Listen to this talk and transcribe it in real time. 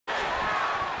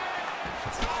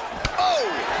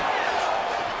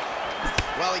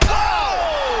well, he got... Oh!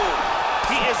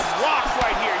 He is rocked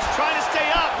right here. He's trying to stay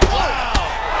up. Wow!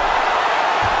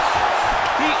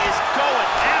 He is going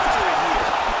after it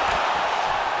here.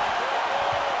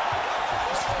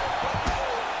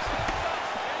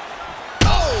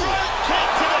 Oh! Kick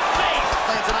to the face.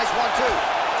 Lands a nice 1-2.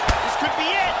 This could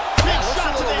be it. Big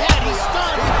shot to the head. He's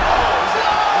stunned.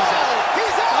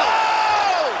 He's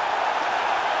out!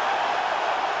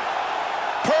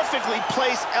 Perfectly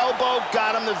placed elbow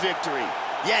got him the victory.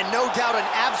 Yeah, no doubt an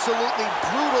absolutely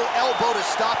brutal elbow to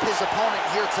stop his opponent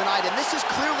here tonight. And this has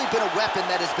clearly been a weapon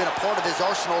that has been a part of his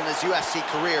arsenal in his UFC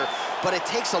career. But it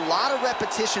takes a lot of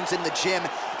repetitions in the gym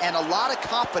and a lot of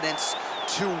confidence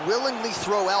to willingly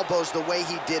throw elbows the way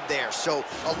he did there. So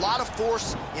a lot of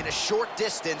force in a short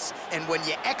distance. And when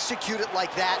you execute it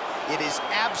like that, it is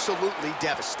absolutely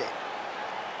devastating.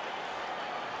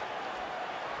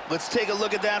 Let's take a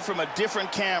look at that from a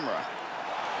different camera.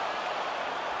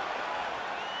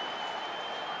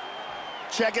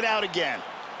 Check it out again.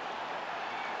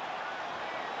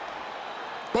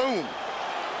 Boom.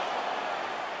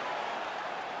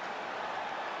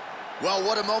 Well,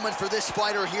 what a moment for this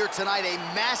fighter here tonight. A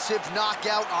massive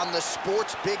knockout on the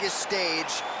sport's biggest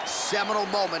stage. Seminal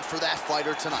moment for that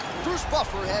fighter tonight. Bruce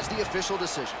Buffer has the official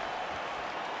decision.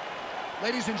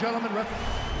 Ladies and gentlemen,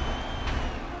 referee.